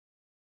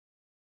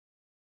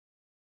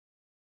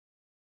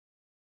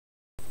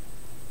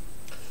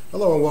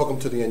Hello and welcome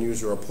to the End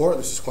User Report.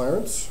 This is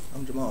Clarence.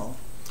 I'm Jamal.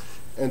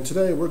 And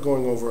today we're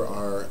going over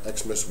our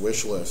Xmas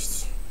wish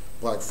lists.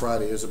 Black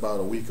Friday is about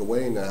a week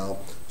away now,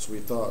 so we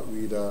thought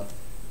we'd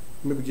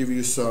maybe give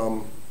you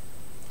some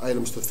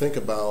items to think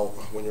about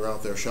when you're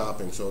out there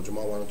shopping. So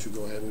Jamal, why don't you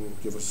go ahead and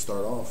give us a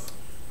start off?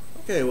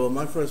 Okay, well,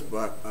 my first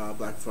Black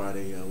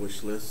Friday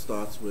wish list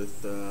starts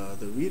with the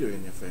reader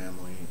in your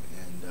family,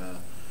 and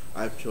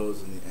I've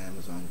chosen the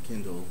Amazon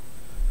Kindle.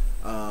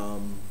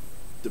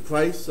 The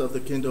price of the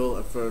Kindle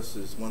at first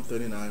is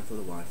 $139 for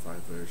the Wi-Fi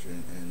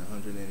version and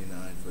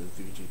 $189 for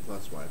the 3G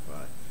plus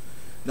Wi-Fi.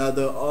 Now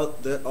there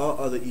are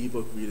other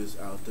ebook readers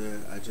out there.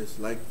 I just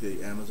like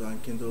the Amazon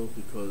Kindle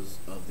because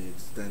of the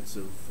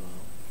extensive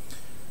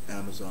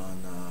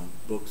Amazon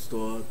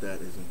bookstore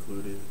that is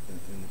included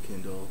in the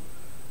Kindle.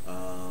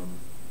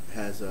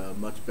 Has a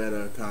much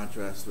better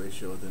contrast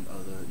ratio than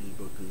other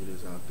ebook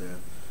readers out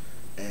there,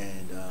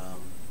 and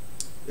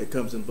it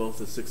comes in both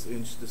a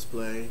 6-inch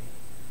display.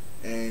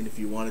 And if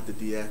you wanted the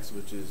DX,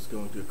 which is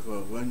going to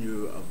run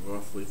you of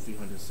roughly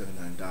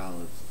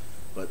 $379,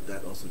 but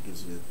that also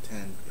gives you a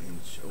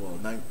 10-inch, well,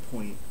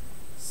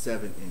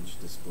 9.7-inch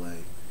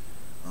display,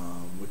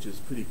 which is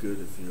pretty good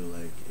if you're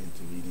like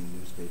into reading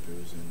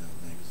newspapers and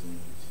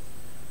magazines.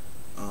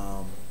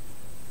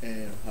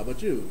 And how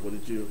about you? What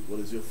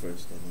is your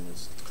first on the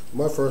list?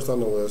 My first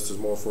on the list is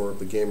more for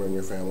the gamer in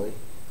your family,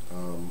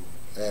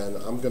 and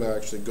I'm going to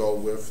actually go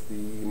with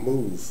the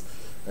Move.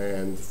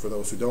 And for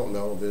those who don't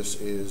know, this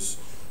is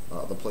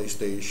the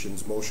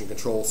PlayStation's motion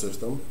control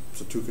system. It's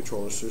a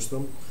 2-controller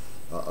system,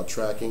 a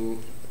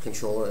tracking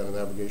controller and a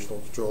navigational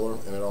controller,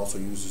 and it also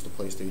uses the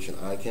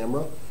PlayStation Eye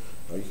camera.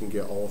 You can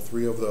get all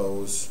 3 of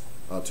those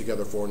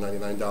together for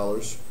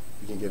 $99.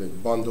 You can get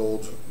it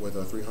bundled with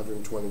a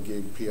 320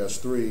 gig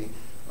PS3,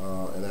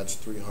 and that's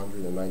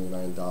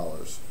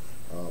 $399.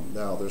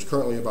 Now, there's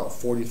currently about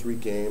 43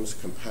 games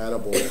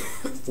compatible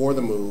for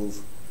the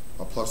Move.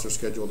 Plus, they're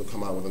scheduled to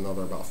come out with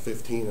another about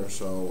 15 or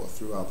so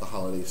throughout the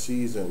holiday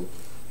season.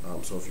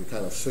 So if you're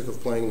kind of sick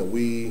of playing the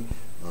Wii,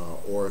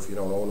 or if you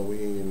don't own a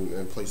Wii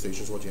and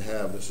PlayStation's what you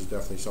have, this is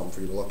definitely something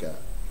for you to look at.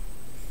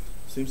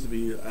 Seems to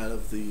be out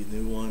of the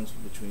new ones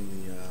between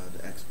the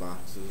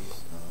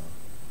Xbox's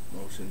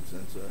motion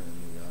sensor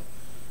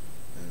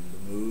and the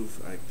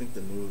Move. I think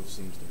the Move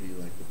seems to be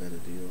like the better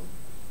deal.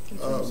 In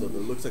terms of,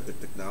 it looks like the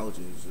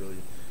technology is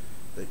really,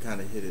 they kind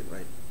of hit it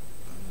right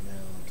on the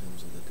nail in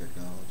terms of the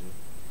technology.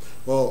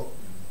 Well,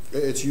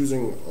 it's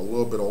using a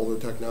little bit older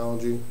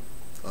technology,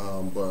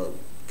 but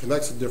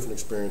Kinect's a different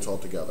experience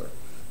altogether.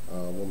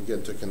 When we get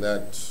into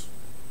Kinect,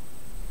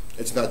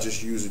 it's not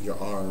just using your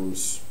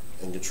arms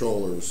and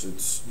controllers,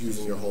 it's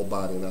using your whole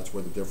body, and that's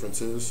where the difference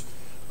is.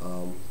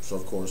 So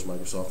of course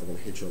Microsoft are going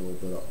to hit you a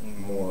little bit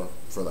more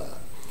for that.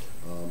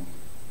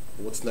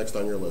 What's next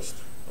on your list?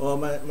 Well,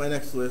 my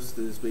next list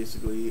is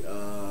basically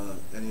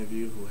any of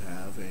you who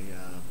have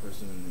a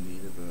person in the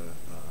need of a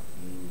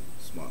new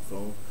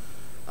smartphone.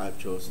 I've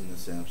chosen the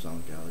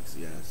Samsung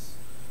Galaxy S.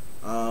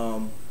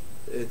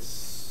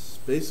 It's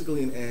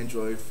basically an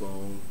Android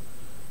phone.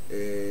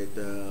 It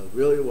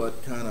really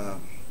what kind of,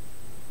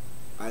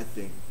 I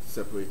think,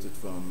 separates it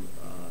from,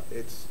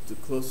 it's the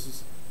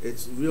closest,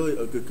 it's really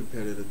a good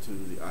competitor to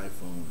the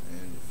iPhone.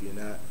 And if you're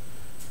not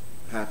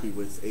happy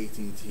with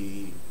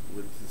AT&T,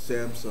 with the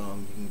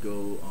Samsung, you can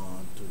go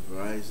on to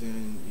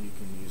Verizon, you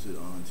can use it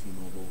on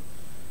T-Mobile,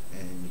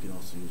 and you can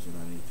also use it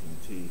on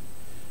AT&T.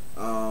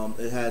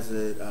 It has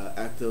an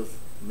active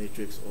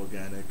matrix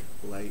organic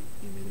light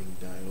emitting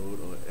diode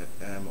or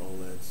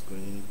AMOLED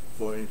screen,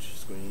 4-inch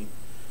screen,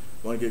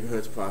 1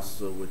 GHz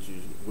processor, which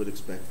you would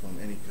expect from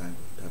any kind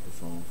of type of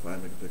phone,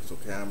 5-megapixel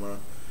camera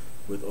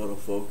with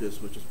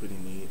autofocus, which is pretty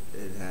neat.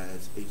 It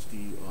has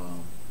HD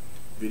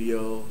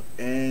video,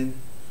 and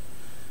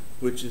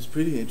which is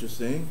pretty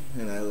interesting,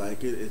 and I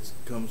like it. It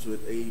comes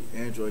with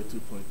Android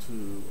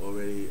 2.2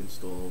 already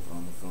installed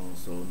on the phone,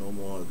 so no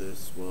more of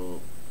this.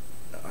 Well,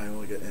 I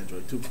only get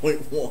Android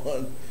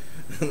 2.1,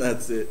 and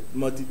that's it.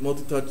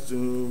 Multi-touch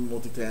zoom,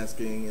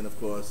 multitasking, and of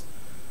course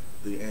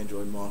the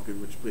Android market,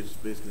 which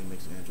basically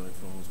makes Android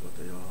phones what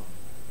they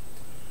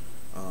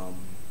are.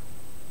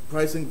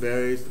 Pricing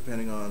varies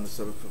depending on the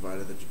service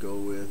provider that you go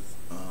with,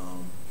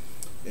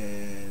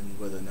 and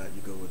whether or not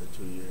you go with a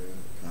 2-year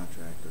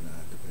contract or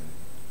not, depending.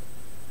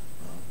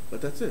 But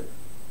that's it.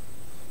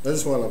 I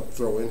just want to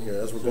throw in here,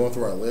 as we're going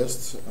through our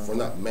lists, if we're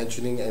not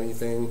mentioning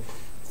anything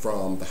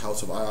from the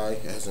House of I,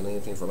 it hasn't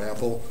anything from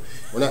Apple.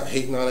 We're not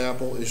hating on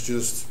Apple. It's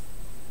just,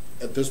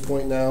 at this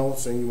point now,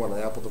 saying you want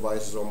an Apple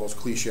device is almost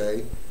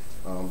cliche,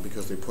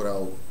 because they put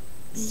out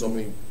so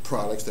many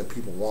products that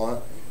people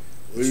want.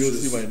 Maybe you'll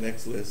see my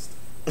next list.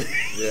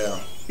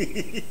 Yeah.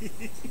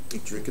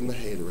 Drinking the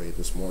haterade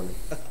this morning.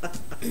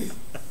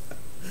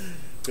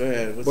 Go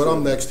ahead. But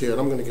I'm next here, and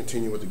I'm going to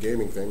continue with the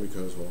gaming thing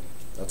because, well,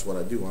 that's what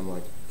I do,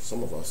 unlike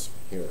some of us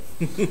here.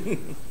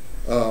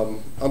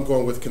 I'm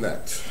going with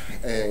Kinect,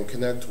 and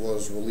Kinect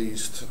was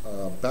released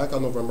back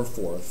on November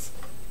 4th,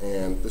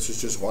 and this is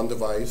just one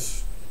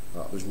device.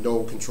 There's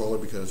no controller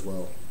because,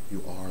 well,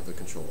 you are the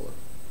controller.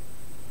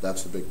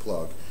 That's the big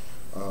plug.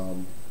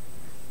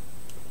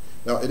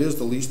 Now, it is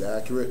the least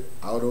accurate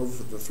out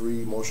of the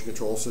three motion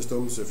control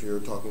systems if you're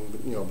talking,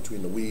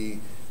 between the Wii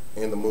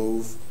and the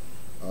Move.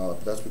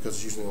 That's because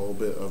it's using a little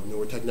bit of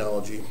newer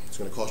technology. It's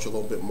going to cost you a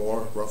little bit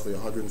more, roughly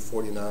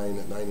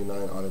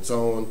 $149.99 on its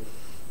own.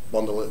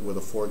 Bundle it with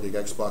a 4 gig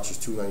Xbox is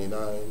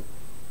 $299.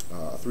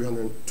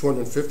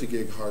 250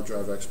 gig hard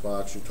drive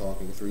Xbox, you're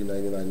talking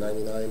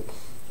 $399.99.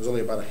 There's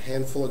only about a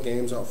handful of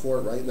games out for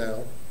it right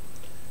now,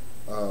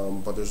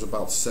 but there's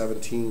about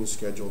 17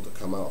 scheduled to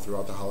come out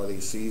throughout the holiday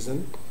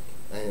season.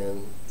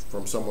 And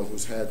from someone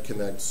who's had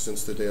Kinect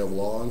since the day of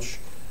launch,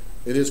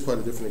 it is quite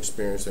a different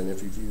experience than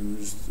if you've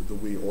used the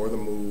Wii or the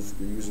Move.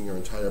 You're using your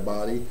entire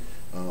body.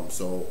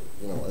 So,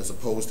 as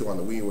opposed to on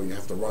the Wii where you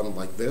have to run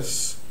like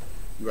this,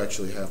 you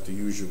actually have to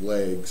use your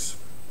legs.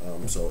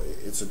 So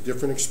it's a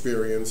different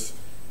experience.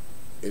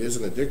 It is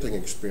an addicting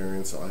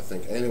experience. So I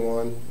think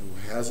anyone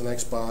who has an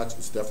Xbox,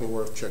 it's definitely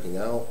worth checking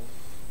out.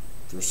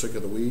 If you're sick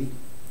of the Wii,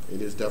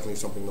 it is definitely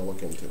something to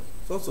look into.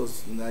 It's also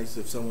nice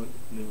if someone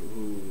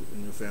who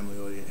in your family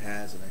already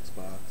has an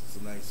Xbox. It's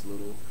a nice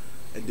little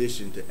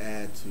addition to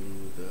add to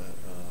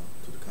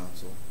the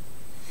console.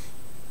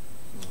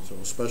 So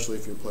especially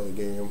if you play a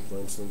game, for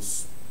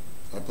instance,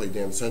 I play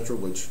Dance Central,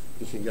 which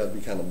you got to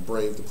be kind of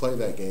brave to play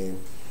that game,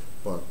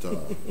 but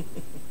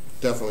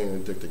definitely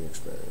an addicting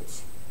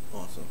experience.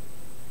 Awesome.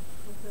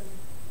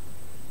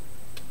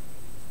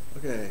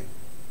 Okay.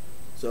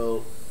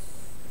 So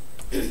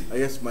I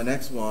guess my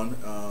next one,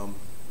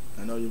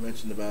 I know you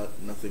mentioned about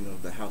nothing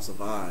of the House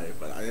of I,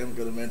 but I am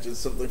going to mention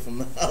something from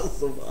the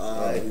House of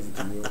I. Leave it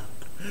to you.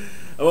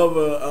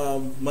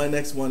 However, my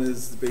next one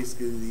is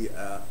basically the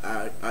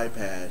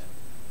iPad.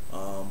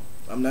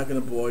 I'm not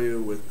going to bore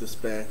you with the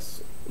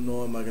specs,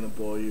 nor am I going to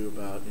bore you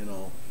about,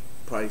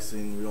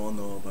 pricing. We all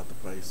know about the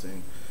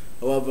pricing.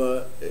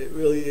 However, it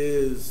really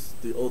is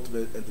the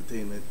ultimate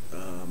entertainment,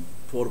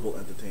 portable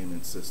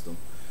entertainment system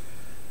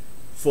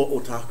for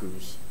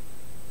otakus.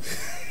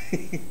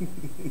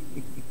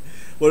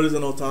 What is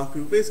an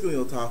otaku? Basically,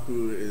 an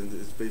otaku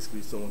is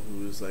basically someone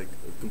who is like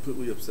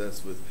completely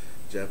obsessed with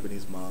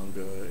Japanese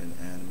manga and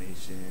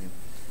animation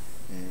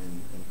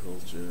and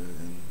culture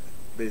and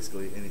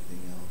basically anything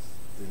else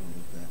dealing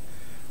with that.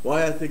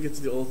 Why I think it's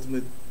the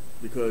ultimate?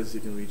 Because you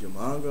can read your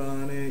manga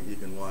on it, you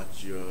can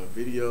watch your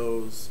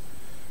videos,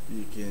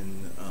 you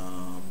can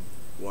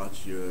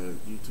watch your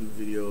YouTube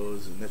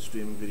videos and net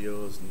streaming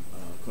videos and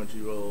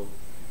Crunchyroll.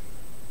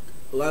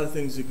 A lot of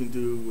things you can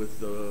do with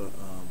the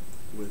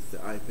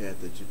iPad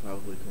that you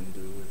probably couldn't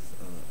do with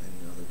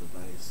any other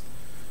device.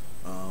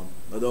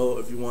 Although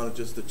if you want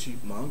just a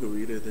cheap manga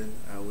reader, then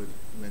I would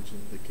mention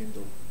the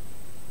Kindle.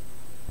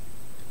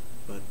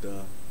 But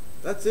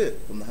that's it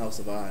from the House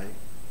of I.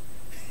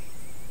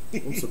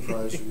 I'm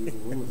surprised you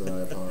even went with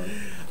an iPod.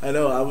 I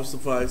know, I was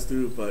surprised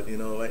too, but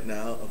right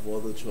now, of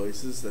all the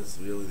choices, that's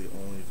really the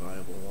only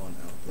viable one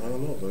out there. I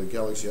don't know, the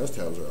Galaxy S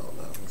tabs are out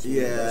now.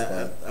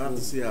 Yeah, I have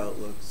to see how it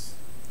looks.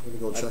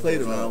 Go check I played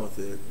those around out. with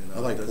it. I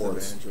like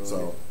ports,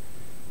 so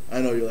I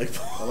know you like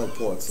ports. I like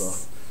ports, so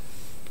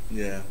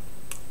yeah.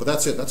 But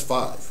that's it. That's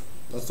 5.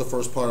 That's the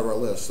first part of our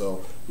list.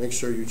 So make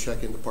sure you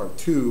check into part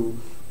 2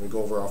 and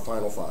go over our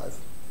final 5.